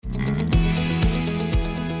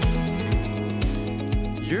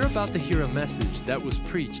You're about to hear a message that was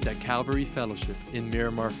preached at Calvary Fellowship in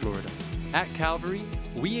Miramar, Florida. At Calvary,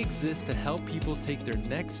 we exist to help people take their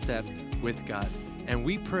next step with God, and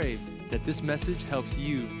we pray that this message helps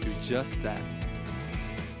you do just that.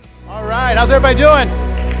 All right, how's everybody doing?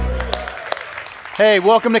 Hey,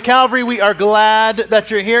 welcome to Calvary. We are glad that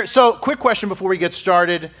you're here. So, quick question before we get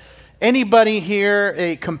started. Anybody here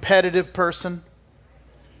a competitive person?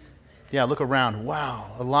 Yeah, look around.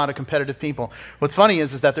 Wow, a lot of competitive people. What's funny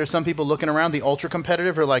is that there's some people looking around, the ultra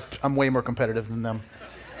competitive, are like, I'm way more competitive than them.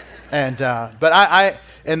 And but I,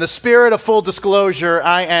 in the spirit of full disclosure,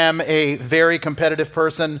 I am a very competitive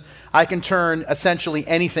person. I can turn essentially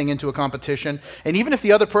anything into a competition. And even if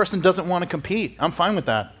the other person doesn't want to compete, I'm fine with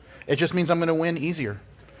that. It just means I'm going to win easier.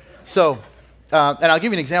 So, and I'll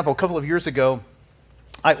give you an example. A couple of years ago,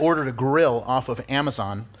 I ordered a grill off of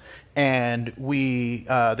Amazon. And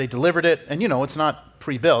they delivered it, and it's not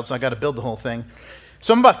pre-built, so I got to build the whole thing.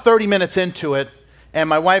 So I'm about 30 minutes into it, and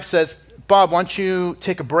my wife says, Bob, why don't you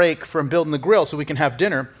take a break from building the grill so we can have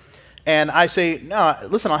dinner? And I say, no,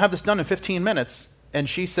 listen, I'll have this done in 15 minutes. And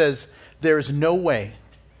she says, there is no way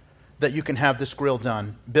that you can have this grill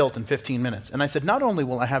built in 15 minutes. And I said, not only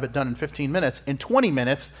will I have it done in 15 minutes, in 20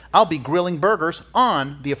 minutes, I'll be grilling burgers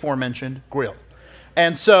on the aforementioned grill.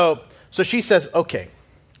 And so she says, okay.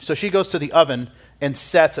 So she goes to the oven and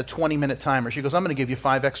sets a 20-minute timer. She goes, I'm going to give you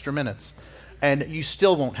 5 extra minutes. And you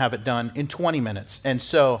still won't have it done in 20 minutes. And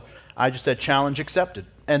so I just said, challenge accepted.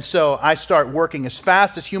 And so I start working as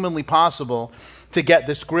fast as humanly possible to get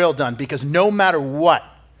this grill done, because no matter what,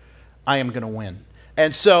 I am going to win.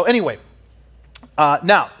 And so anyway,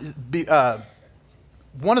 now,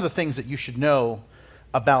 one of the things that you should know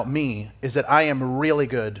about me is that I am really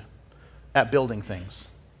good at building things.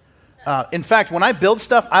 In fact, when I build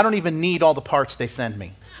stuff, I don't even need all the parts they send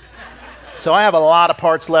me. So I have a lot of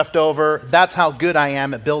parts left over. That's how good I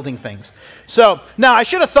am at building things. So now I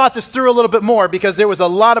should have thought this through a little bit more, because there was a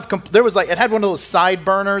lot of, it had one of those side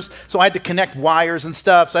burners, so I had to connect wires and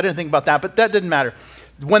stuff, so I didn't think about that, but that didn't matter.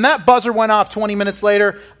 When that buzzer went off 20 minutes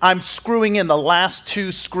later, I'm screwing in the last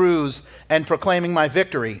 2 screws and proclaiming my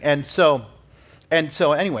victory. And so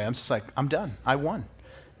anyway, I'm just like, I'm done. I won.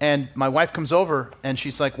 And my wife comes over, and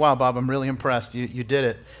she's like, wow, Bob, I'm really impressed. You did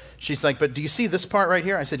it. She's like, but do you see this part right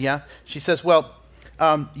here? I said, yeah. She says, well,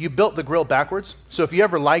 you built the grill backwards, so if you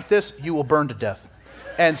ever like this, you will burn to death.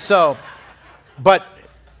 And so, but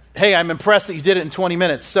hey, I'm impressed that you did it in 20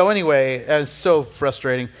 minutes. So anyway, it was so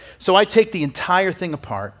frustrating. So I take the entire thing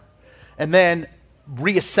apart and then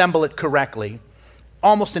reassemble it correctly.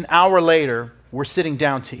 Almost an hour later, we're sitting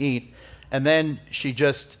down to eat, and then she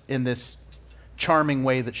just, in this charming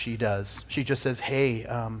way that she does, she just says, hey,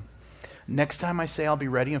 next time I say I'll be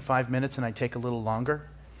ready in 5 minutes and I take a little longer,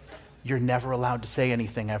 you're never allowed to say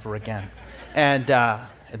anything ever again. And that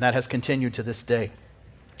has continued to this day.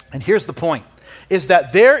 And here's the point, is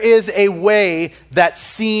that there is a way that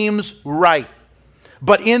seems right,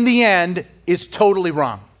 but in the end is totally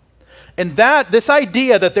wrong. And this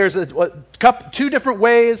idea that there's 2 different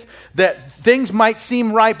ways that things might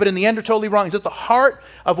seem right, but in the end are totally wrong, is at the heart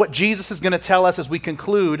of what Jesus is going to tell us as we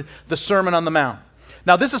conclude the Sermon on the Mount.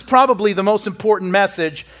 Now, this is probably the most important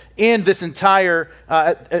message in this entire,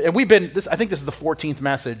 and I think this is the 14th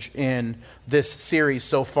message in this series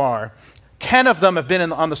so far. 10 of them have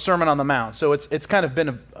been on the Sermon on the Mount, so it's kind of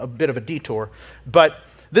been a bit of a detour. But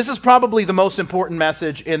this is probably the most important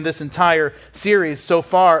message in this entire series so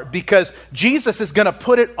far, because Jesus is going to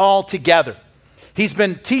put it all together. He's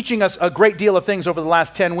been teaching us a great deal of things over the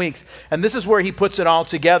last 10 weeks, and this is where he puts it all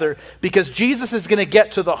together, because Jesus is going to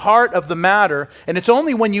get to the heart of the matter, and it's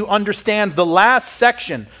only when you understand the last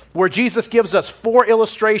section where Jesus gives us 4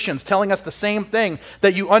 illustrations telling us the same thing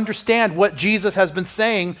that you understand what Jesus has been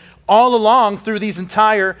saying all along through these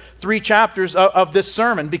entire 3 chapters of this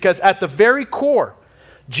sermon, because at the very core,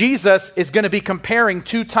 Jesus is going to be comparing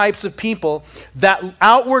 2 types of people that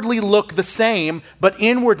outwardly look the same, but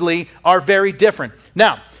inwardly are very different.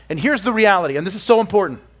 Now, and here's the reality, and this is so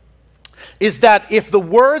important, is that if the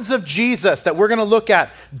words of Jesus that we're going to look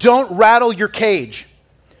at don't rattle your cage,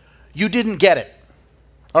 you didn't get it.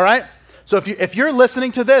 All right? So if you're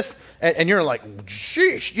listening to this and you're like,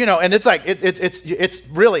 sheesh, and it's like it's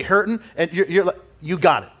really hurting, and you're like, you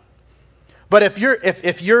got it. But if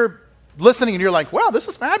you're listening and you're like, wow, this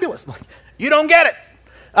is fabulous, you don't get it,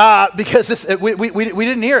 because we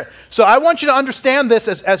didn't hear it. So I want you to understand this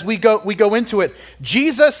as we go into it.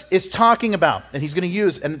 Jesus is talking about, and he's going to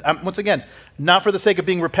use, and once again, not for the sake of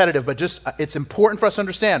being repetitive, but just it's important for us to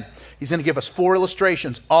understand. He's going to give us 4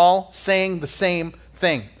 illustrations, all saying the same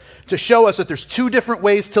thing, to show us that there's 2 different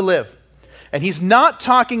ways to live. And he's not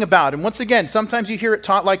talking about, and once again, sometimes you hear it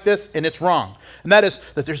taught like this and it's wrong. And that is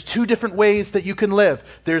that there's two different ways that you can live.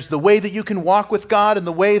 There's the way that you can walk with God and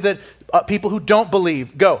the way that people who don't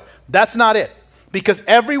believe go. That's not it. Because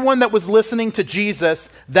everyone that was listening to Jesus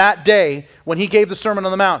that day when he gave the Sermon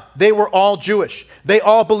on the Mount, they were all Jewish. They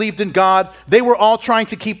all believed in God. They were all trying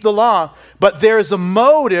to keep the law. But there is a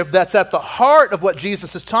motive that's at the heart of what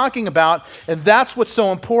Jesus is talking about, and that's what's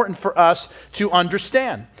so important for us to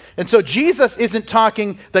understand. And so Jesus isn't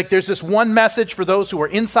talking like there's this one message for those who are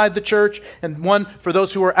inside the church and one for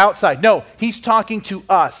those who are outside. No, he's talking to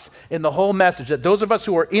us in the whole message, that those of us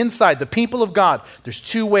who are inside, the people of God, there's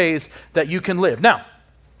two ways that you can live. Now,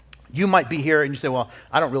 you might be here and you say, well,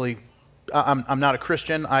 I'm not a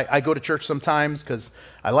Christian. I go to church sometimes because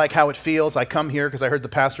I like how it feels. I come here because I heard the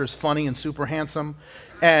pastor is funny and super handsome.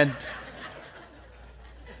 And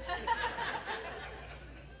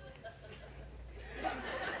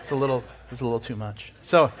it's a little too much.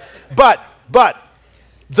 So, but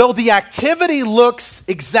though the activity looks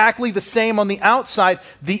exactly the same on the outside,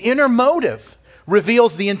 the inner motive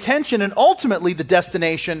reveals the intention and ultimately the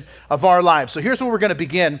destination of our lives. So here's where we're going to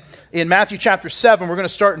begin. In Matthew chapter 7, we're going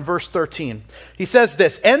to start in verse 13. He says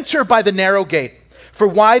this, "Enter by the narrow gate, for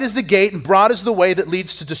wide is the gate and broad is the way that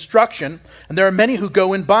leads to destruction, and there are many who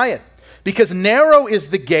go in by it. Because narrow is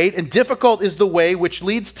the gate and difficult is the way which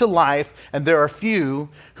leads to life, and there are few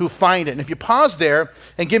who find it." And if you pause there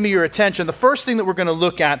and give me your attention, the first thing that we're going to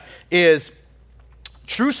look at is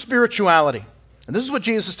true spirituality. And this is what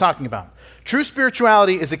Jesus is talking about. True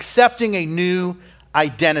spirituality is accepting a new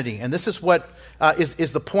identity. And this is what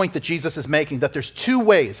is the point that Jesus is making, that there's two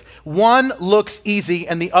ways. One looks easy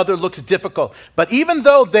and the other looks difficult. But even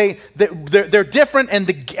though they're different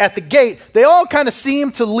and at the gate, they all kind of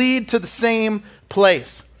seem to lead to the same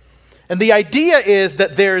place. And the idea is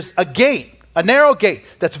that there's a gate, a narrow gate,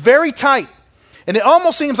 that's very tight. And it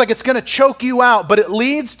almost seems like it's going to choke you out, but it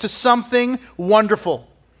leads to something wonderful.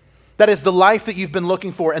 That is the life that you've been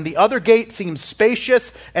looking for. And the other gate seems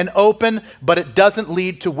spacious and open, but it doesn't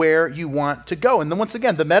lead to where you want to go. And then once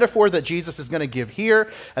again, the metaphor that Jesus is going to give here,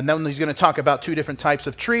 and then he's going to talk about two different types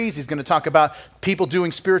of trees. He's going to talk about people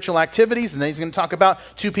doing spiritual activities, and then he's going to talk about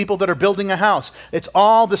two people that are building a house. It's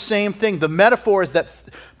all the same thing. The metaphor is that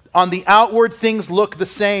on the outward, things look the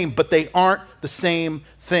same, but they aren't the same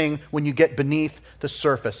thing when you get beneath the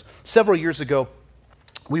surface. Several years ago,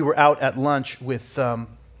 we were out at lunch with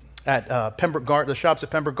at Pembroke the shops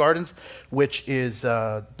at Pembroke Gardens, which is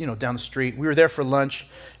down the street. We were there for lunch,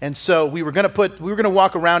 and so we were going to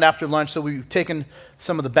walk around after lunch. So we were taking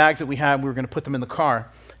some of the bags that we had, we were going to put them in the car.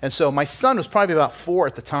 And so my son was probably about 4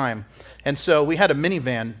 at the time, and so we had a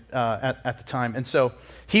minivan at the time, and so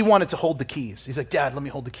he wanted to hold the keys. He's like, "Dad, let me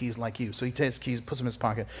hold the keys like you." So he takes the keys, puts them in his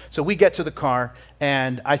pocket. So we get to the car,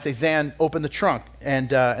 and I say, "Zan, open the trunk."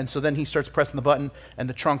 And so then he starts pressing the button, and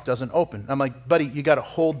the trunk doesn't open. I'm like, "Buddy, you got to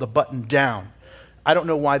hold the button down." I don't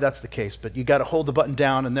know why that's the case, but you got to hold the button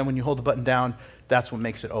down, and then when you hold the button down, that's what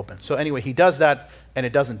makes it open. So anyway, he does that, and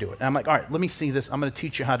it doesn't do it. And I'm like, "All right, let me see this. I'm going to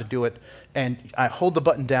teach you how to do it." And I hold the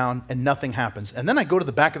button down, and nothing happens. And then I go to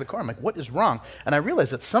the back of the car. I'm like, "What is wrong?" And I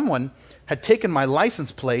realized that someone had taken my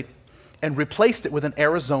license plate and replaced it with an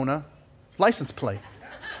Arizona license plate.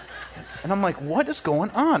 And I'm like, "What is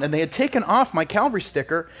going on?" And they had taken off my Calvary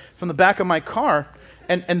sticker from the back of my car.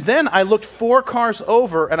 And then I looked 4 cars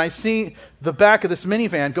over, and I see the back of this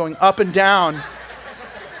minivan going up and down.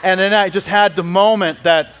 And then I just had the moment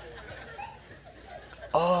that,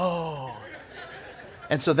 oh.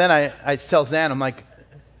 And so then I tell Zan, I'm like,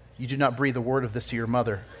 "You do not breathe a word of this to your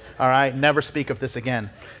mother. All right? Never speak of this again."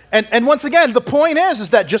 And once again, the point is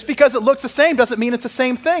that just because it looks the same doesn't mean it's the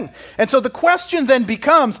same thing. And so the question then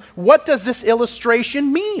becomes, what does this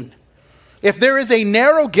illustration mean? If there is a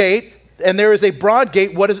narrow gate and there is a broad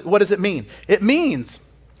gate, what does it mean?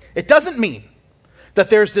 It doesn't mean that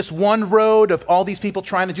there's this one road of all these people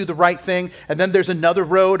trying to do the right thing, and then there's another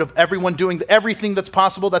road of everyone doing everything that's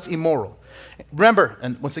possible that's immoral. Remember,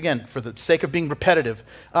 and once again, for the sake of being repetitive,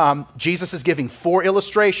 Jesus is giving 4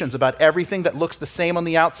 illustrations about everything that looks the same on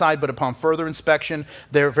the outside, but upon further inspection,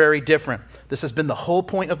 they're very different. This has been the whole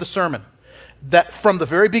point of the sermon. That from the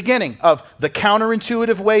very beginning of the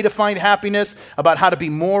counterintuitive way to find happiness, about how to be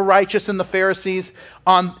more righteous than the Pharisees,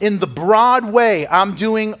 in the broad way, I'm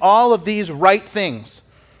doing all of these right things,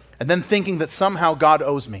 and then thinking that somehow God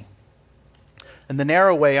owes me. In the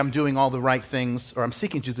narrow way, I'm doing all the right things, or I'm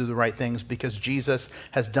seeking to do the right things because Jesus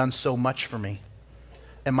has done so much for me.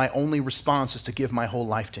 And my only response is to give my whole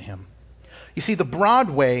life to him. You see, the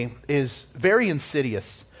broad way is very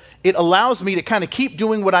insidious. It allows me to kind of keep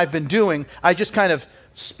doing what I've been doing. I just kind of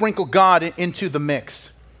sprinkle God into the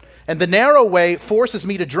mix. And the narrow way forces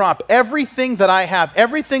me to drop everything that I have,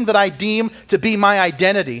 everything that I deem to be my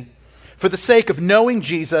identity, for the sake of knowing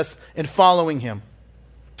Jesus and following him.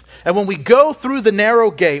 And when we go through the narrow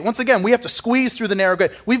gate, once again, we have to squeeze through the narrow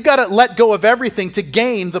gate. We've got to let go of everything to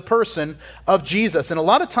gain the person of Jesus. And a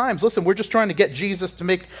lot of times, listen, we're just trying to get Jesus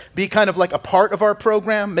to be kind of like a part of our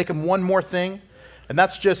program, make him one more thing. And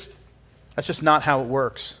that's just not how it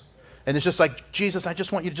works. And it's just like, Jesus, I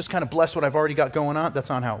just want you to just kind of bless what I've already got going on. That's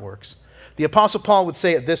not how it works. The Apostle Paul would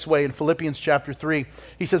say it this way in Philippians chapter 3.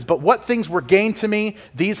 He says, "But what things were gained to me,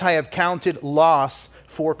 these I have counted loss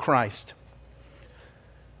for Christ.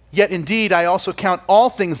 Yet indeed I also count all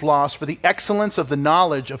things lost for the excellence of the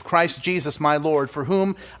knowledge of Christ Jesus my Lord, for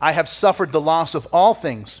whom I have suffered the loss of all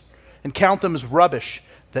things, and count them as rubbish,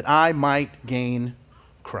 that I might gain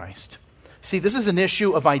Christ." See, this is an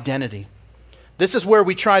issue of identity. This is where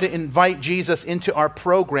we try to invite Jesus into our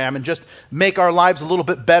program and just make our lives a little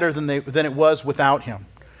bit better than it was without him.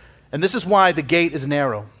 And this is why the gate is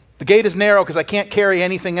narrow. The gate is narrow because I can't carry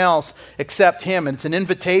anything else except him. And it's an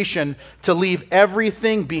invitation to leave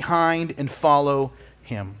everything behind and follow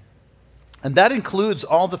him. And that includes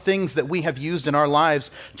all the things that we have used in our lives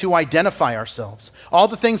to identify ourselves. All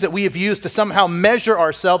the things that we have used to somehow measure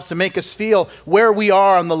ourselves to make us feel where we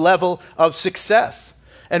are on the level of success.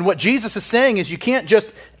 And what Jesus is saying is you can't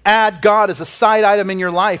just add God as a side item in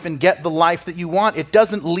your life and get the life that you want. It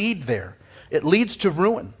doesn't lead there. It leads to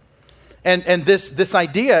ruin. And this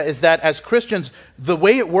idea is that as Christians, the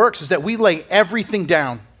way it works is that we lay everything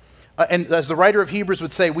down. And as the writer of Hebrews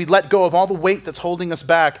would say, we let go of all the weight that's holding us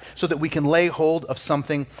back so that we can lay hold of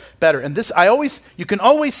something better. And this, you can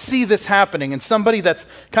always see this happening. And somebody that's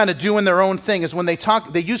kind of doing their own thing is when they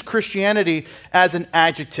use Christianity as an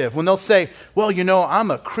adjective. When they'll say, well, I'm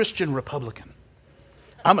a Christian Republican.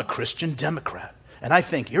 I'm a Christian Democrat. And I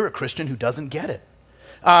think you're a Christian who doesn't get it.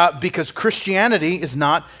 Because Christianity is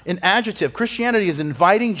not an adjective. Christianity is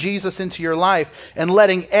inviting Jesus into your life and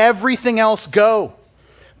letting everything else go.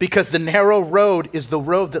 Because the narrow road is the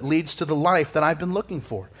road that leads to the life that I've been looking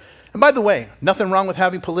for. And by the way, nothing wrong with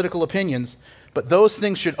having political opinions, but those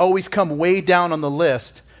things should always come way down on the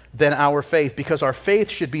list than our faith, because our faith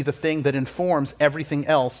should be the thing that informs everything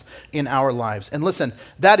else in our lives. And listen,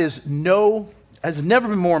 that has never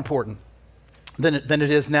been more important than it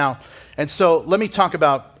is now. And so let me talk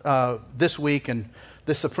about this week and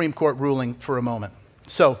the Supreme Court ruling for a moment.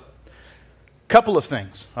 So, couple of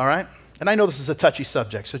things, all right? And I know this is a touchy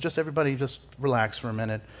subject, so everybody just relax for a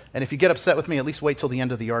minute. And if you get upset with me, at least wait till the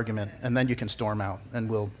end of the argument, and then you can storm out, and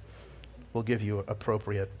we'll give you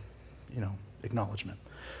appropriate, acknowledgement.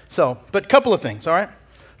 So, but a couple of things, all right?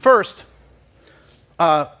 First,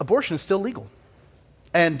 abortion is still legal.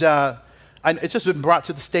 And it's just been brought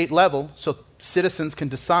to the state level so citizens can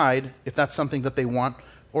decide if that's something that they want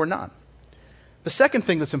or not. The second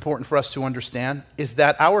thing that's important for us to understand is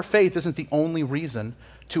that our faith isn't the only reason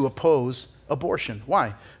to oppose abortion.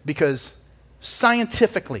 Why? Because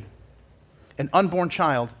scientifically, an unborn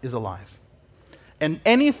child is alive. And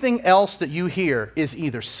anything else that you hear is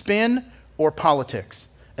either spin or politics.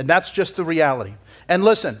 And that's just the reality. And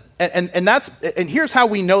listen, and here's how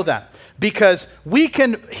we know that. Because we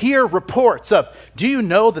can hear reports of, do you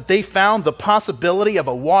know that they found the possibility of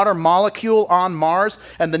a water molecule on Mars?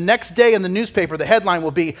 And the next day in the newspaper, the headline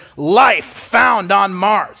will be, "Life found on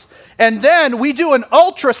Mars." And then we do an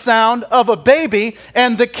ultrasound of a baby,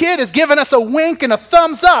 and the kid is giving us a wink and a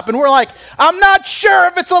thumbs up, and we're like, I'm not sure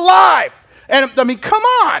if it's alive. And I mean, come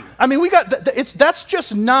on. I mean, that's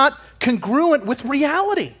just not congruent with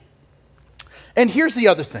reality. And here's the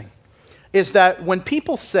other thing, is that when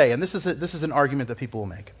people say, and this is an argument that people will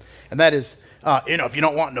make, and that is, if you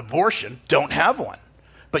don't want an abortion, don't have one.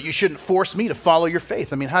 But you shouldn't force me to follow your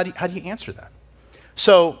faith. I mean, how do you answer that?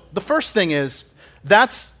 So the first thing is,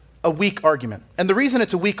 that's a weak argument. And the reason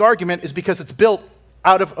it's a weak argument is because it's built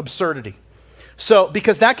out of absurdity. So,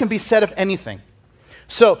 because that can be said of anything.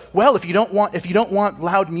 So, well, if you don't want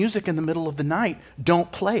loud music in the middle of the night,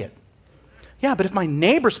 don't play it. Yeah, but if my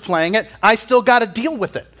neighbor's playing it, I still got to deal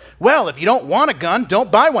with it. Well, if you don't want a gun,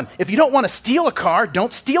 don't buy one. If you don't want to steal a car,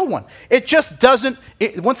 don't steal one. It just doesn't,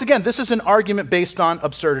 once again, this is an argument based on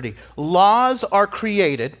absurdity. Laws are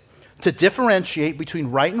created to differentiate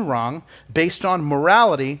between right and wrong based on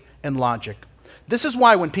morality and logic. This is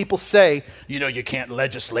why when people say, you can't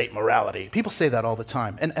legislate morality, people say that all the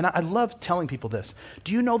time. And I love telling people this.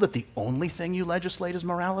 Do you know that the only thing you legislate is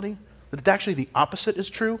morality? That actually the opposite is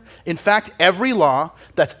true? In fact, every law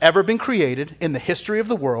that's ever been created in the history of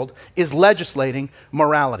the world is legislating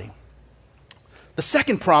morality. The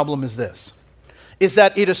second problem is this, is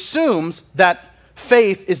that it assumes that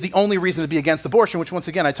faith is the only reason to be against abortion, which once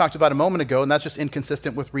again I talked about a moment ago, and that's just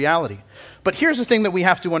inconsistent with reality. But here's the thing that we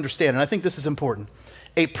have to understand, and I think this is important.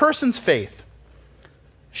 A person's faith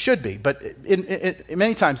should be, but in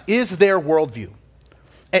many times, is their worldview.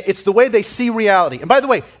 It's the way they see reality. And by the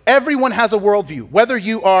way, everyone has a worldview. Whether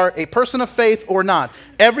you are a person of faith or not,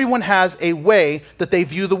 everyone has a way that they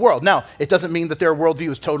view the world. Now, it doesn't mean that their worldview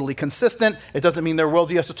is totally consistent. It doesn't mean their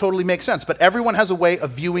worldview has to totally make sense. But everyone has a way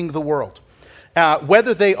of viewing the world,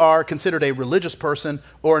 whether they are considered a religious person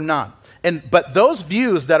or not. But those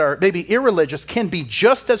views that are maybe irreligious can be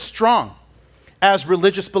just as strong as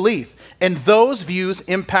religious belief. And those views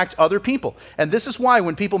impact other people. And this is why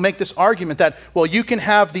when people make this argument that, well, you can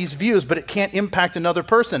have these views, but it can't impact another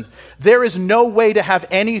person, there is no way to have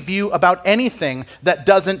any view about anything that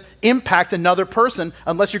doesn't impact another person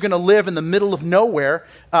unless you're going to live in the middle of nowhere.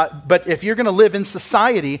 But if you're going to live in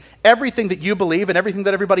society, everything that you believe and everything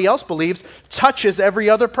that everybody else believes touches every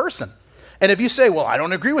other person. And if you say, well, I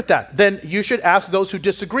don't agree with that, then you should ask those who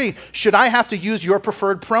disagree, should I have to use your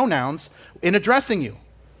preferred pronouns in addressing you?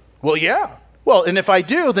 Well, yeah. Well, and if I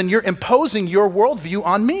do, then you're imposing your worldview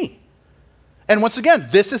on me. And once again,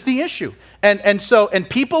 this is the issue. And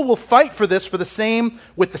people will fight for this with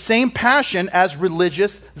the same passion as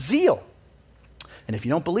religious zeal. And if you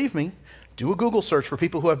don't believe me, do a Google search for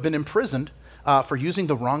people who have been imprisoned for using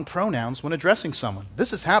the wrong pronouns when addressing someone.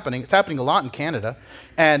 This is happening. It's happening a lot in Canada.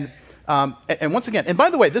 And once again, and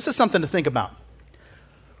by the way, this is something to think about.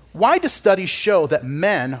 Why do studies show that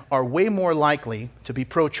men are way more likely to be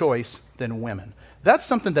pro-choice than women? That's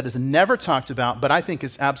something that is never talked about, but I think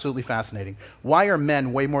is absolutely fascinating. Why are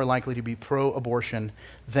men way more likely to be pro-abortion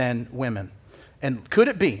than women? And could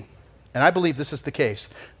it be, and I believe this is the case,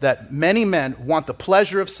 that many men want the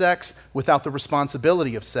pleasure of sex without the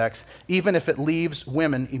responsibility of sex, even if it leaves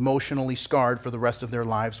women emotionally scarred for the rest of their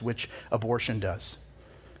lives, which abortion does?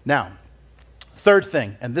 Now, third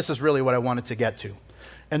thing, and this is really what I wanted to get to,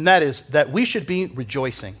 and that is that we should be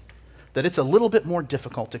rejoicing that it's a little bit more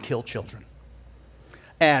difficult to kill children.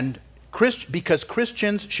 And because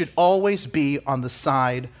Christians should always be on the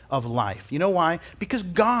side of life. You know why? Because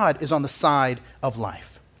God is on the side of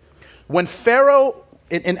life. When Pharaoh,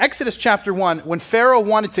 in Exodus chapter 1, when Pharaoh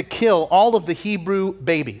wanted to kill all of the Hebrew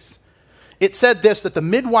babies, it said this, that the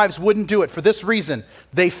midwives wouldn't do it for this reason.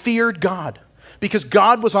 They feared God, because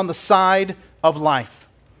God was on the side of life.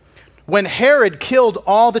 When Herod killed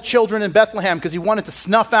all the children in Bethlehem because he wanted to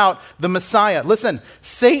snuff out the Messiah. Listen,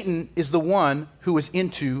 Satan is the one who is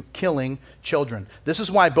into killing children. This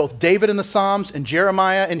is why both David in the Psalms and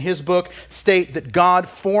Jeremiah in his book state that God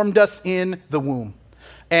formed us in the womb.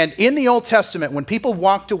 And in the Old Testament, when people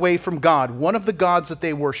walked away from God, one of the gods that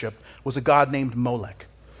they worshiped was a god named Molech.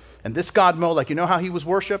 And this god Molech, you know how he was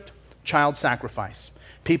worshipped? Child sacrifice.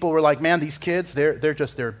 People were like, man, these kids,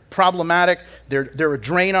 they're problematic. They're a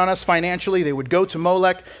drain on us financially. They would go to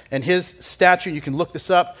Molech, and his statue, you can look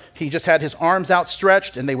this up, he just had his arms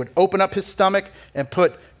outstretched, and they would open up his stomach and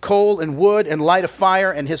put coal and wood and light a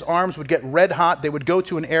fire, and his arms would get red hot. They would go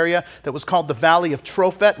to an area that was called the Valley of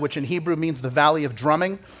Tophet, which in Hebrew means the Valley of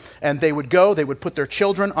Drumming. And they would put their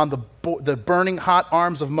children on the burning hot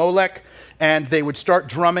arms of Molech, and they would start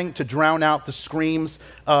drumming to drown out the screams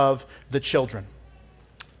of the children.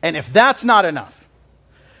 And if that's not enough,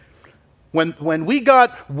 when we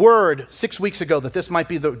got word 6 weeks ago that this might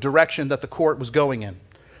be the direction that the court was going in,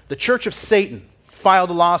 the Church of Satan filed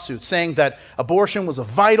a lawsuit saying that abortion was a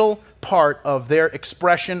vital part of their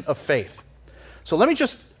expression of faith. So let me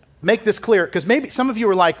just make this clear, because maybe some of you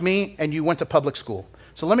are like me and you went to public school.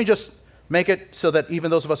 So let me just make it so that even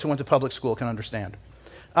those of us who went to public school can understand.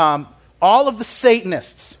 All of the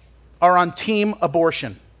Satanists are on team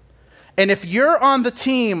abortion. And if you're on the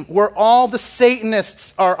team where all the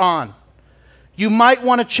Satanists are on, you might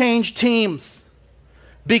want to change teams.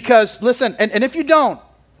 Because, listen, and if you don't,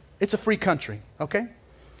 it's a free country, okay?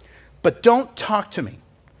 But don't talk to me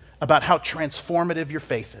about how transformative your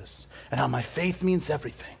faith is and how my faith means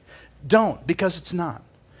everything. Don't, because it's not.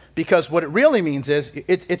 Because what it really means is,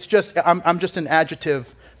 it's just, I'm just an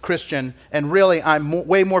adjective Christian, and really I'm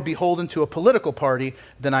way more beholden to a political party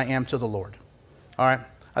than I am to the Lord. All right?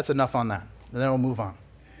 That's enough on that. And then we'll move on.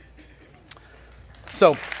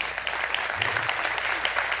 So,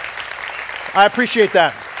 I appreciate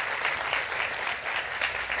that.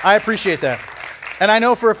 I appreciate that. And I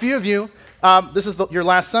know for a few of you, this is your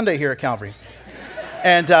last Sunday here at Calvary.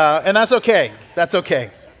 And that's okay. That's okay.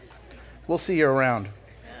 We'll see you around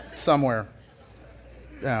somewhere.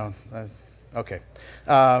 Okay.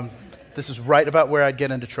 This is right about where I'd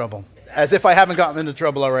get into trouble. As if I haven't gotten into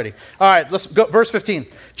trouble already. All right, let's go. Verse 15.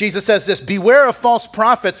 Jesus says this, beware of false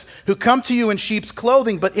prophets who come to you in sheep's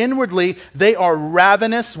clothing, but inwardly they are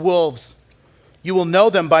ravenous wolves. You will know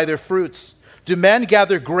them by their fruits. Do men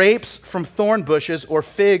gather grapes from thorn bushes or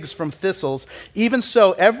figs from thistles? Even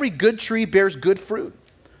so, every good tree bears good fruit,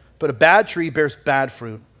 but a bad tree bears bad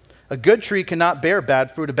fruit. A good tree cannot bear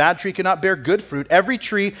bad fruit. A bad tree cannot bear good fruit. Every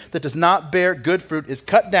tree that does not bear good fruit is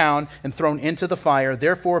cut down and thrown into the fire.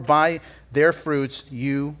 Therefore, by their fruits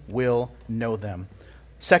you will know them.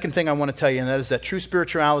 Second thing I want to tell you, and that is that true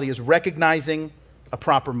spirituality is recognizing a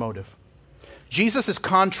proper motive. Jesus is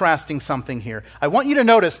contrasting something here. I want you to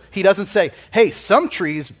notice he doesn't say, hey, some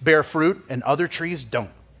trees bear fruit and other trees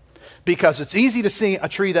don't. Because it's easy to see a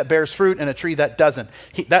tree that bears fruit and a tree that doesn't.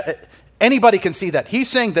 Anybody can see that. He's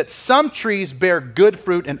saying that some trees bear good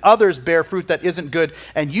fruit and others bear fruit that isn't good,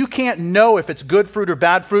 and you can't know if it's good fruit or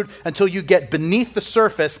bad fruit until you get beneath the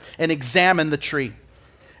surface and examine the tree.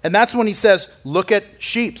 And that's when he says, look at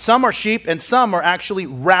sheep. Some are sheep and some are actually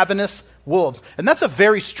ravenous wolves. And that's a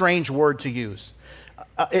very strange word to use.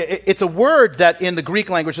 It's a word that in the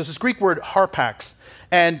Greek language, there's this Greek word harpax.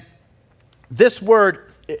 And this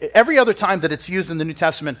word, every other time that it's used in the New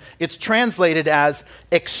Testament, it's translated as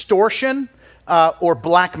extortion or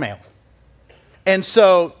blackmail. And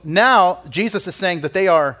so now Jesus is saying that they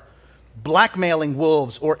are blackmailing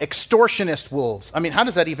wolves or extortionist wolves. I mean, how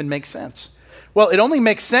does that even make sense? Well, it only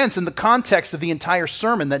makes sense in the context of the entire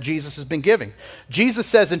sermon that Jesus has been giving. Jesus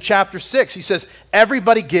says in chapter 6, he says,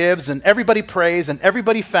 everybody gives and everybody prays and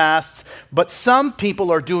everybody fasts, but some people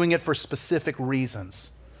are doing it for specific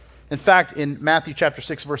reasons. In fact, in Matthew chapter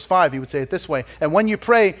 6, verse 5, he would say it this way, and when you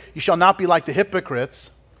pray, you shall not be like the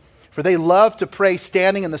hypocrites, for they love to pray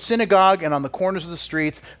standing in the synagogue and on the corners of the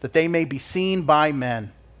streets, that they may be seen by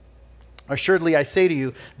men. Assuredly, I say to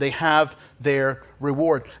you, they have their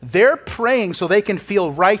reward. They're praying so they can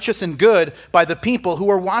feel righteous and good by the people who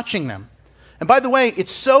are watching them. And by the way,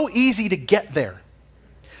 it's so easy to get there.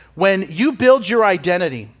 When you build your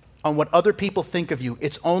identity on what other people think of you,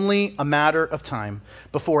 it's only a matter of time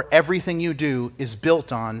before everything you do is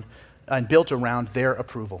built on and built around their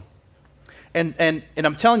approval. And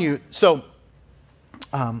I'm telling you, so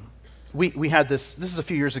we had this is a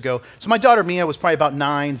few years ago. So my daughter Mia was probably about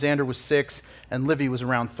 9, Xander was 6, and Livy was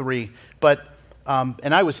around 3. But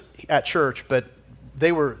and I was at church, but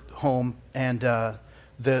they were home, and a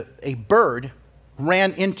bird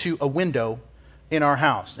ran into a window in our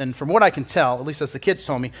house. And from what I can tell, at least as the kids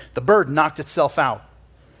told me, the bird knocked itself out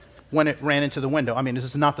when it ran into the window. I mean, this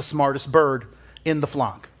is not the smartest bird in the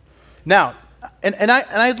flock. Now, and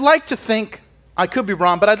I'd like to think, I could be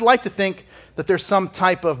wrong, but I'd like to think that there's some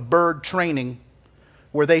type of bird training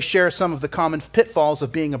where they share some of the common pitfalls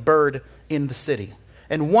of being a bird in the city.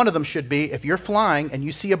 And one of them should be, if you're flying and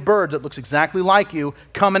you see a bird that looks exactly like you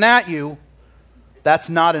coming at you, that's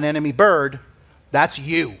not an enemy bird, that's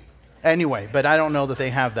you. Anyway, but I don't know that they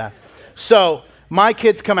have that. So my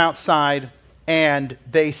kids come outside and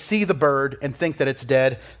they see the bird and think that it's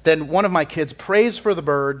dead. Then one of my kids prays for the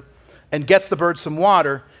bird and gets the bird some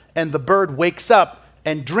water, and the bird wakes up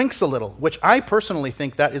and drinks a little, which I personally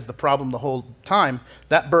think that is the problem the whole time.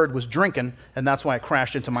 That bird was drinking, and that's why it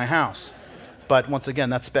crashed into my house. But once again,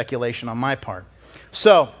 that's speculation on my part.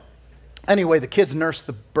 So anyway, the kids nurse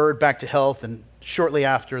the bird back to health, and shortly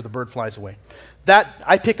after, the bird flies away.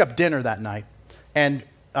 I pick up dinner that night, and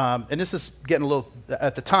this is getting a little,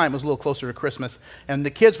 at the time, it was a little closer to Christmas, and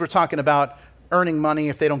the kids were talking about earning money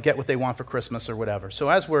if they don't get what they want for Christmas or whatever. So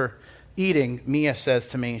as we're eating, Mia says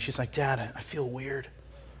to me, she's like, Dad, I feel weird.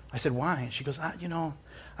 I said, why? And she goes,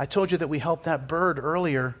 I told you that we helped that bird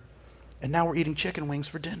earlier, and now we're eating chicken wings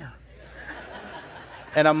for dinner.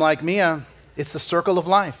 And I'm like, Mia, it's the circle of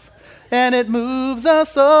life. And it moves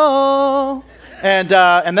us all. And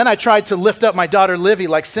then I tried to lift up my daughter Livy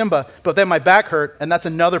like Simba, but then my back hurt, and that's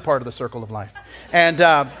another part of the circle of life.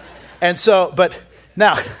 And so, but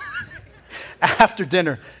now, after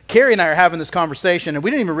dinner, Carrie and I are having this conversation, and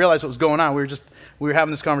we didn't even realize what was going on. We were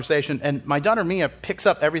having this conversation, and my daughter Mia picks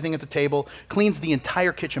up everything at the table, cleans the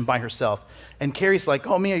entire kitchen by herself. And Carrie's like,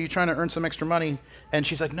 oh, Mia, you trying to earn some extra money? And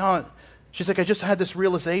she's like, no. She's like, I just had this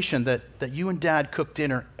realization that you and Dad cook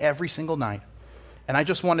dinner every single night. And I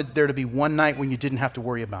just wanted there to be one night when you didn't have to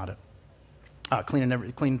worry about it,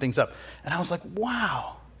 cleaning things up. And I was like,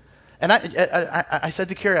 wow. And I said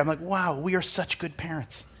to Carrie, I'm like, wow, we are such good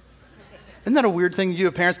parents. Isn't that a weird thing to do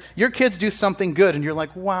with parents? Your kids do something good, and you're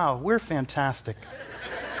like, wow, we're fantastic.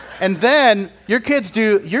 And then your kids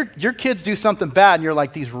do something bad, and you're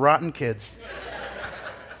like, these rotten kids.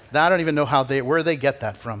 I don't even know where they get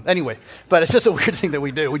that from. Anyway, but it's just a weird thing that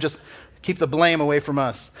we do. We just keep the blame away from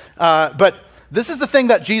us. But this is the thing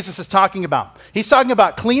that Jesus is talking about. He's talking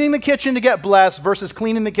about cleaning the kitchen to get blessed versus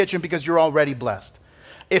cleaning the kitchen because you're already blessed.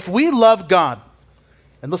 If we love God,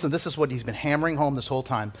 and listen, this is what he's been hammering home this whole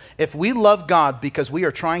time. If we love God because we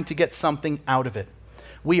are trying to get something out of it,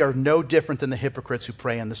 we are no different than the hypocrites who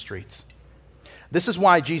pray in the streets. This is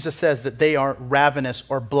why Jesus says that they are ravenous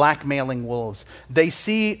or blackmailing wolves. They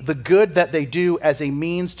see the good that they do as a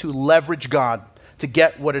means to leverage God to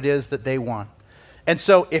get what it is that they want. And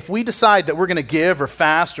so if we decide that we're going to give or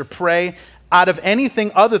fast or pray out of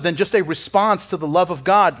anything other than just a response to the love of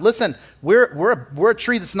God, listen, we're a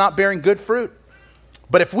tree that's not bearing good fruit.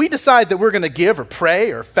 But if we decide that we're going to give or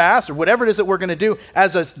pray or fast or whatever it is that we're going to do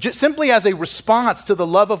simply as a response to the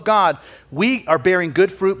love of God, we are bearing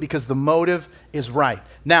good fruit because the motive is right.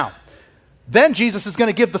 Now, then Jesus is going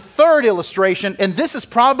to give the third illustration, and this is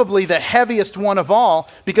probably the heaviest one of all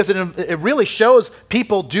because it really shows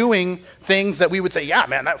people doing things that we would say, yeah,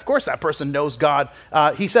 man, of course that person knows God.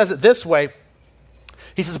 He says it this way.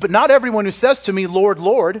 He says, but not everyone who says to me, Lord,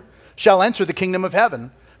 Lord, shall enter the kingdom of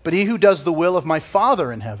heaven, but he who does the will of my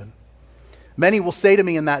Father in heaven. Many will say to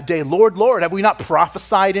me in that day, Lord, Lord, have we not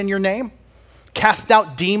prophesied in your name? Cast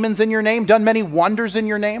out demons in your name? Done many wonders in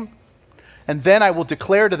your name? And then I will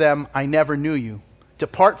declare to them, I never knew you.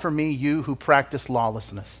 Depart from me, you who practice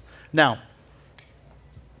lawlessness. Now,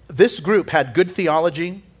 this group had good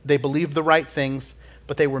theology. They believed the right things,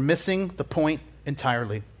 but they were missing the point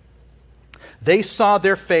entirely. They saw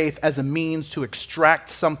their faith as a means to extract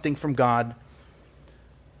something from God.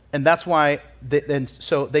 And that's why,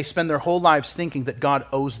 so they spend their whole lives thinking that God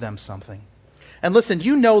owes them something. And listen,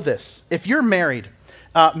 you know this. If you're married,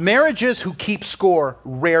 marriages who keep score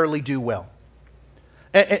rarely do well.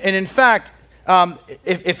 And in fact,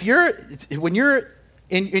 when you're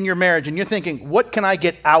in your marriage and you're thinking, what can I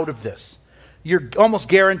get out of this? You're almost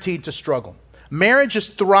guaranteed to struggle. Marriages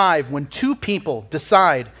thrive when two people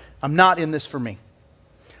decide, I'm not in this for me.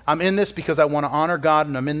 I'm in this because I want to honor God,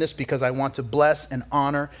 and I'm in this because I want to bless and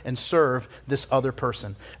honor and serve this other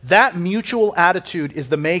person. That mutual attitude is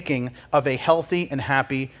the making of a healthy and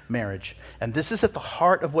happy marriage. And this is at the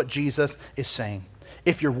heart of what Jesus is saying.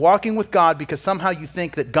 If you're walking with God because somehow you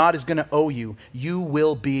think that God is going to owe you, you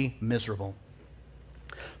will be miserable.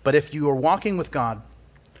 But if you are walking with God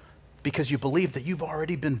because you believe that you've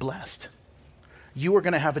already been blessed, you are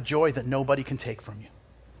going to have a joy that nobody can take from you.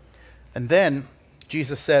 And then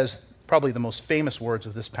Jesus says probably the most famous words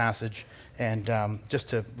of this passage, and just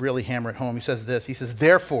to really hammer it home, he says this. He says,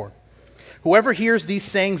 therefore, whoever hears these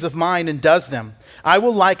sayings of mine and does them, I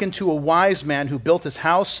will liken to a wise man who built his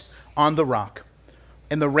house on the rock.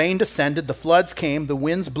 And the rain descended, the floods came, the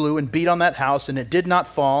winds blew and beat on that house, and it did not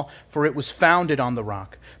fall, for it was founded on the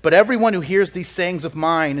rock. But everyone who hears these sayings of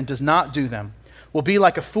mine and does not do them will be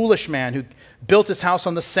like a foolish man who built his house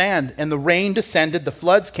on the sand, and the rain descended, the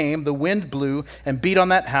floods came, the wind blew and beat on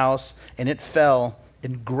that house, and it fell,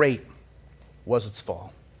 and great was its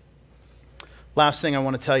fall. Last thing I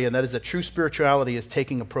want to tell you, and that is that true spirituality is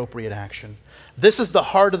taking appropriate action. This is the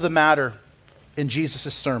heart of the matter in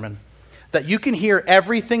Jesus' sermon, that you can hear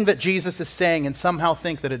everything that Jesus is saying and somehow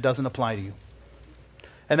think that it doesn't apply to you.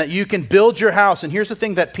 And that you can build your house. And here's the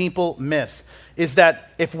thing that people miss, is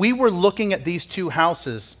that if we were looking at these two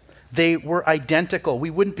houses, they were identical. We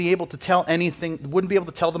wouldn't be able to tell anything, wouldn't be able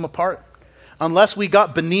to tell them apart unless we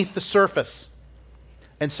got beneath the surface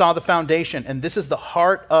and saw the foundation. And this is the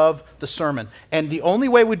heart of the sermon. And the only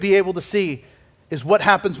way we'd be able to see is what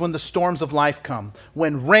happens when the storms of life come.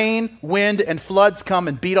 When rain, wind, and floods come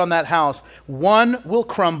and beat on that house, one will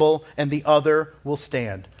crumble and the other will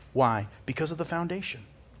stand. Why? Because of the foundation.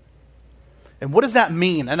 And what does that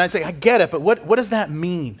mean? And I'd say, I get it, but what does that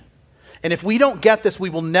mean? And if we don't get this,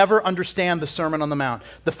 we will never understand the Sermon on the Mount.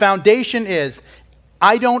 The foundation is,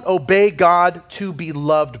 I don't obey God to be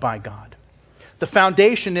loved by God. The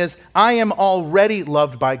foundation is, I am already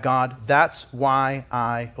loved by God. That's why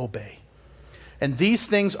I obey. And these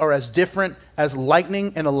things are as different as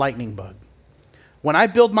lightning and a lightning bug. When I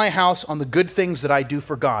build my house on the good things that I do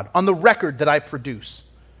for God, on the record that I produce,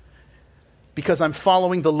 because I'm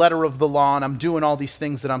following the letter of the law and I'm doing all these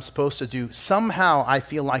things that I'm supposed to do, somehow I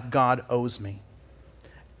feel like God owes me.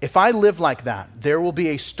 If I live like that, there will be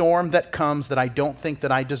a storm that comes that I don't think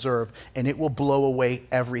that I deserve, and it will blow away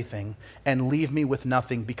everything and leave me with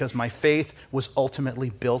nothing because my faith was ultimately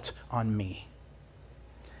built on me.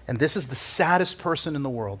 And this is the saddest person in the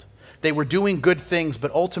world. They were doing good things,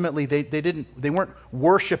 but ultimately they weren't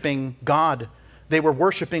worshiping God. They were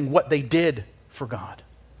worshiping what they did for God.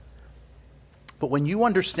 But when you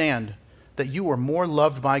understand that you are more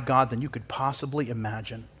loved by God than you could possibly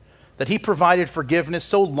imagine, that he provided forgiveness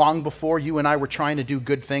so long before you and I were trying to do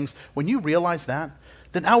good things, when you realize that,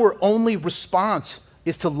 then our only response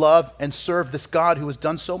is to love and serve this God who has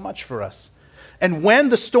done so much for us. And when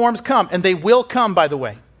the storms come, and they will come, by the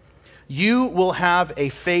way, you will have a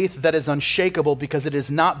faith that is unshakable because it is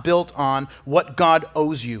not built on what God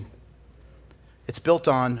owes you. It's built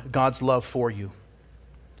on God's love for you.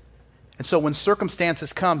 And so when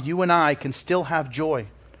circumstances come, you and I can still have joy.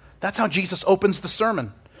 That's how Jesus opens the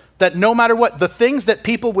sermon. That no matter what, the things that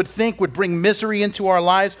people would think would bring misery into our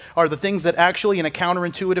lives are the things that actually, in a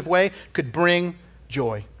counterintuitive way, could bring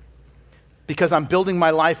joy. Because I'm building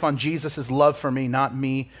my life on Jesus' love for me, not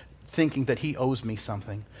me thinking that he owes me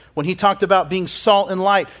something. When he talked about being salt and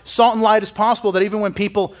light is possible that even when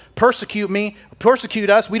people persecute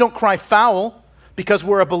us, we don't cry foul because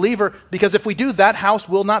we're a believer, because if we do, that house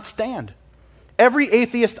will not stand. Every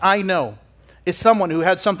atheist I know is someone who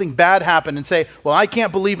had something bad happen and say, well, I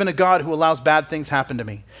can't believe in a God who allows bad things happen to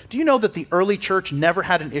me. Do you know that the early church never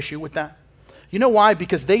had an issue with that? You know why?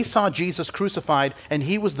 Because they saw Jesus crucified and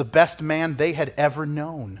he was the best man they had ever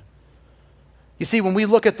known. You see, when we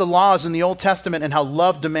look at the laws in the Old Testament and how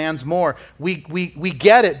love demands more, we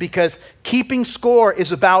get it because keeping score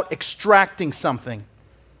is about extracting something,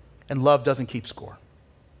 and love doesn't keep score.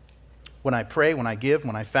 When I pray, when I give,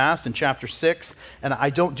 when I fast in chapter 6, and I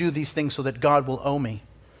don't do these things so that God will owe me.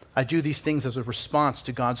 I do these things as a response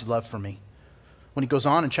to God's love for me. When he goes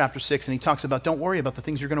on in chapter 6 and he talks about don't worry about the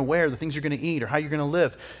things you're going to wear, the things you're going to eat, or how you're going to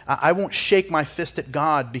live. I won't shake my fist at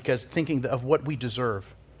God because thinking of what we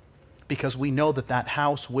deserve. Because we know that that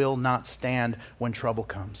house will not stand when trouble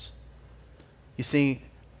comes. You see,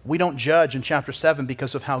 we don't judge in chapter 7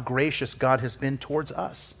 because of how gracious God has been towards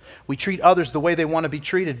us. We treat others the way they want to be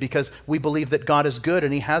treated because we believe that God is good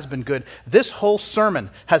and he has been good. This whole sermon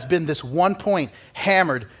has been this one point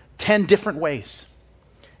hammered 10 different ways.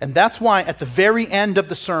 And that's why at the very end of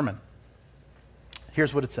the sermon,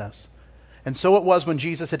 here's what it says. And so it was when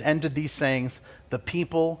Jesus had ended these sayings, the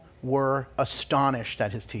people were astonished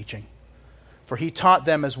at his teaching. For he taught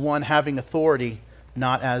them as one having authority,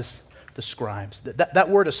 not as the scribes. That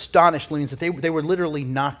word astonished means that they were literally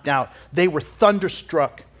knocked out. They were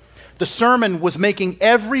thunderstruck. The sermon was making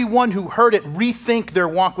everyone who heard it rethink their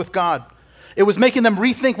walk with God. It was making them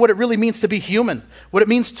rethink what it really means to be human, what it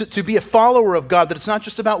means to be a follower of God, that it's not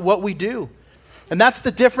just about what we do. And that's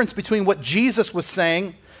the difference between what Jesus was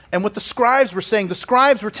saying and what the scribes were saying. The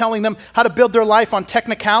scribes were telling them how to build their life on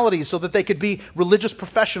technicalities so that they could be religious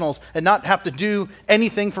professionals and not have to do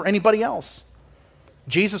anything for anybody else.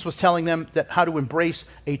 Jesus was telling them that how to embrace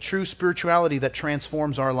a true spirituality that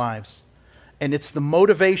transforms our lives. And it's the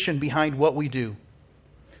motivation behind what we do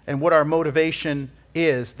and what our motivation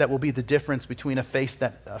is that will be the difference between a faith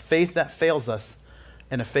that fails us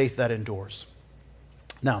and a faith that endures.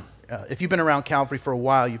 Now, if you've been around Calvary for a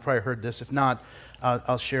while, you've probably heard this. If not,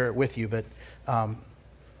 I'll share it with you. But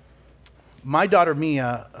my daughter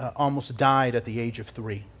Mia almost died at the age of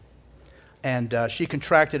 3. And she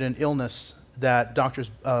contracted an illness that doctors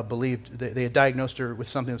believed, they had diagnosed her with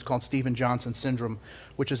something that's called Stevens-Johnson syndrome,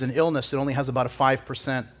 which is an illness that only has about a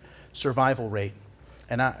 5% survival rate.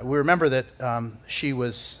 And we remember that she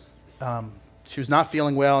was not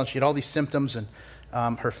feeling well, and she had all these symptoms, and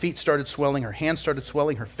her feet started swelling, her hands started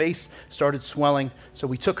swelling, her face started swelling. So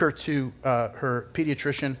we took her to her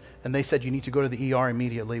pediatrician, and they said, you need to go to the ER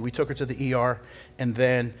immediately. We took her to the ER, and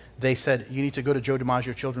then they said, you need to go to Joe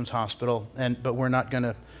DiMaggio Children's Hospital, but we're not going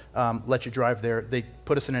to let you drive there. They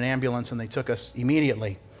put us in an ambulance, and they took us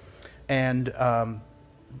immediately. And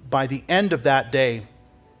by the end of that day,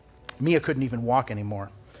 Mia couldn't even walk anymore.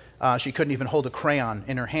 She couldn't even hold a crayon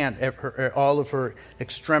in her hand. All of her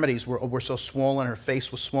extremities were so swollen. Her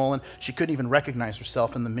face was swollen. She couldn't even recognize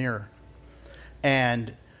herself in the mirror.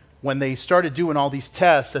 And when they started doing all these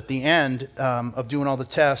tests, at the end of doing all the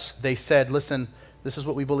tests, they said, listen, this is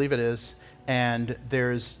what we believe it is, and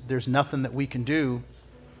there's nothing that we can do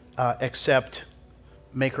except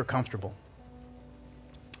make her comfortable.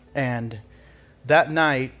 And that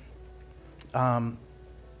night,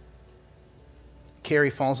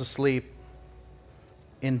 Carrie falls asleep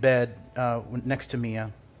in bed next to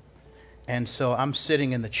Mia. And so I'm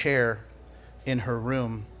sitting in the chair in her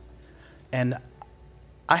room, and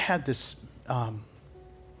I had this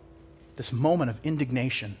moment of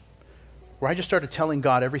indignation where I just started telling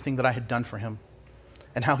God everything that I had done for him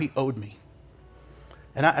and how he owed me.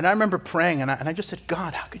 And I remember praying, and I just said,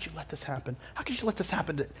 God, how could you let this happen? How could you let this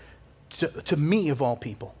happen to me of all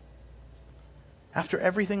people? After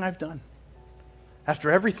everything I've done.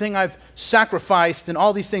 After everything I've sacrificed and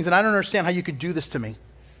all these things, and I don't understand how you could do this to me.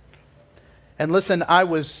 And listen, I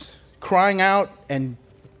was crying out, and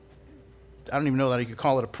I don't even know that I could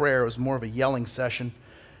call it a prayer. It was more of a yelling session.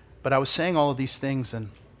 But I was saying all of these things, and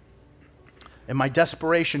in my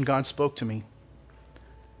desperation, God spoke to me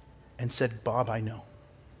and said, Bob, I know.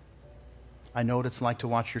 I know what it's like to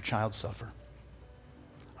watch your child suffer.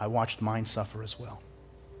 I watched mine suffer as well.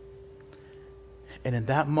 And in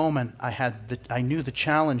that moment, I knew the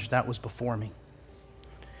challenge that was before me.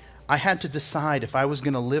 I had to decide if I was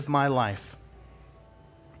going to live my life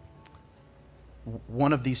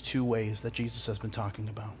one of these two ways that Jesus has been talking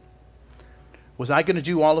about. Was I going to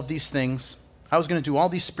do all of these things? I was going to do all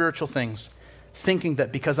these spiritual things, thinking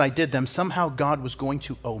that because I did them, somehow God was going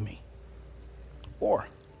to owe me. Or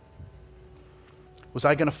was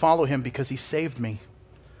I going to follow him because he saved me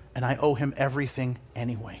and I owe him everything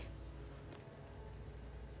anyway?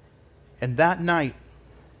 And that night,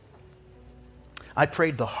 I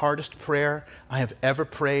prayed the hardest prayer I have ever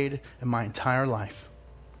prayed in my entire life.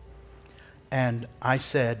 And I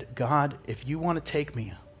said, God, if you want to take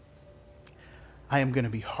me, I am going to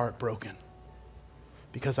be heartbroken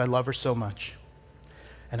because I love her so much.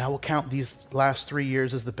 And I will count these last 3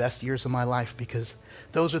 years as the best years of my life because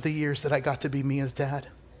those are the years that I got to be me as dad.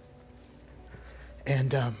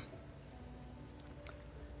 And,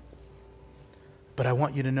 but I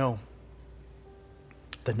want you to know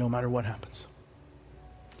that no matter what happens,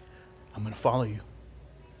 I'm going to follow you.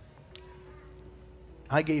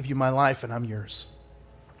 I gave you my life and I'm yours.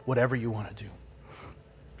 Whatever you want to do.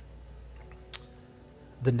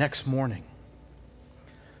 The next morning,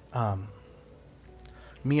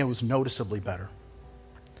 Mia was noticeably better.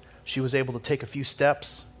 She was able to take a few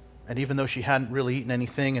steps, and even though she hadn't really eaten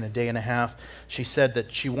anything in a day and a half, she said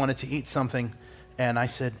that she wanted to eat something, and I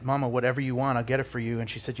said, Mama, whatever you want, I'll get it for you. And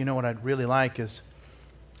she said, you know what I'd really like is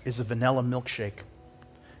a vanilla milkshake.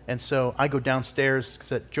 And so I go downstairs,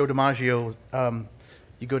 because at Joe DiMaggio,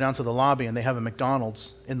 you go down to the lobby, and they have a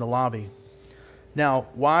McDonald's in the lobby. Now,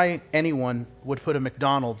 why anyone would put a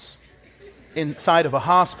McDonald's inside of a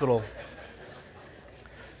hospital,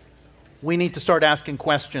 we need to start asking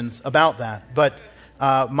questions about that. But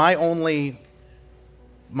my only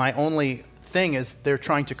thing is they're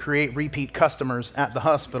trying to create repeat customers at the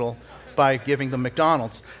hospital by giving them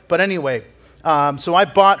McDonald's. But anyway, so I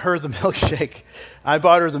bought her the milkshake.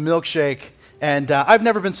 And I've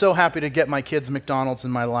never been so happy to get my kids McDonald's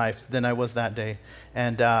in my life than I was that day.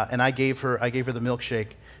 And I gave her the milkshake.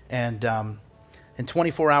 And in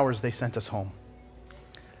 24 hours, they sent us home.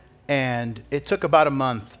 And it took about a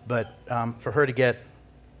month, but for her to get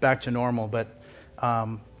back to normal. But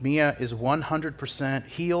Mia is 100%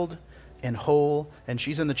 healed and whole, and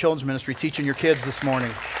she's in the children's ministry teaching your kids this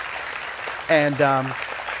morning. And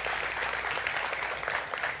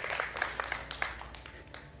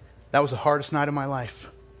that was the hardest night of my life,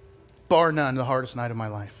 bar none, the hardest night of my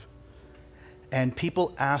life. And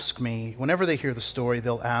people ask me, whenever they hear the story,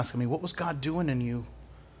 they'll ask me, what was God doing in you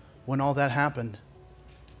when all that happened?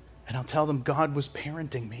 And I'll tell them God was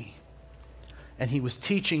parenting me. And he was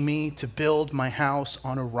teaching me to build my house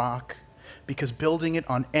on a rock, because building it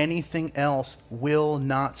on anything else will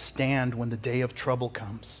not stand when the day of trouble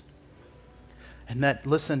comes. And that,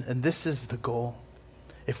 listen, and this is the goal.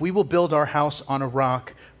 If we will build our house on a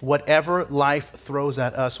rock, whatever life throws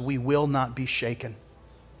at us, we will not be shaken.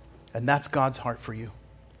 And that's God's heart for you.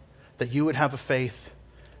 That you would have a faith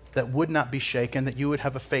that would not be shaken, that you would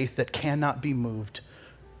have a faith that cannot be moved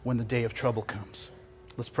when the day of trouble comes.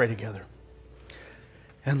 Let's pray together.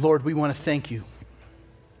 And Lord, we want to thank you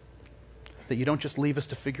that you don't just leave us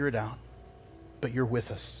to figure it out, but you're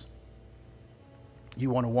with us. You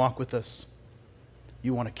want to walk with us.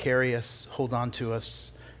 You want to carry us, hold on to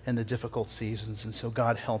us in the difficult seasons. And so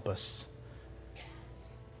God, help us.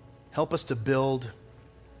 Help us to build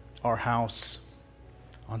our house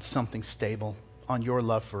on something stable, on your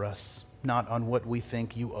love for us, not on what we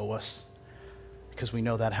think you owe us, because we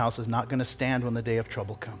know that house is not going to stand when the day of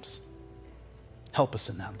trouble comes. Help us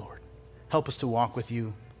in that, Lord. Help us to walk with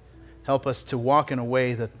you. Help us to walk in a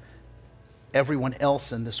way that everyone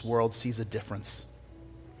else in this world sees a difference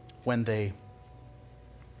when they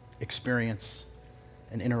experience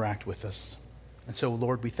and interact with us. And so,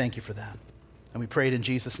 Lord, we thank you for that. And we pray it in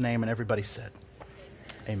Jesus' name, and everybody said,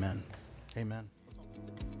 amen. Amen.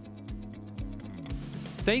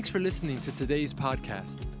 Thanks for listening to today's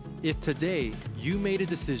podcast. If today you made a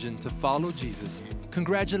decision to follow Jesus,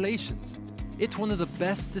 congratulations. It's one of the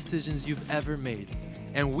best decisions you've ever made.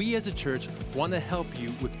 And we as a church want to help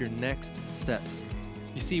you with your next steps.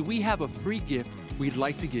 You see, we have a free gift we'd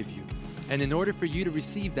like to give you. And in order for you to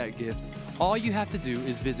receive that gift, all you have to do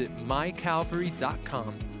is visit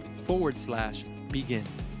mycalvary.com/begin.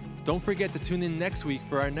 Don't forget to tune in next week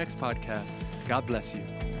for our next podcast. God bless you.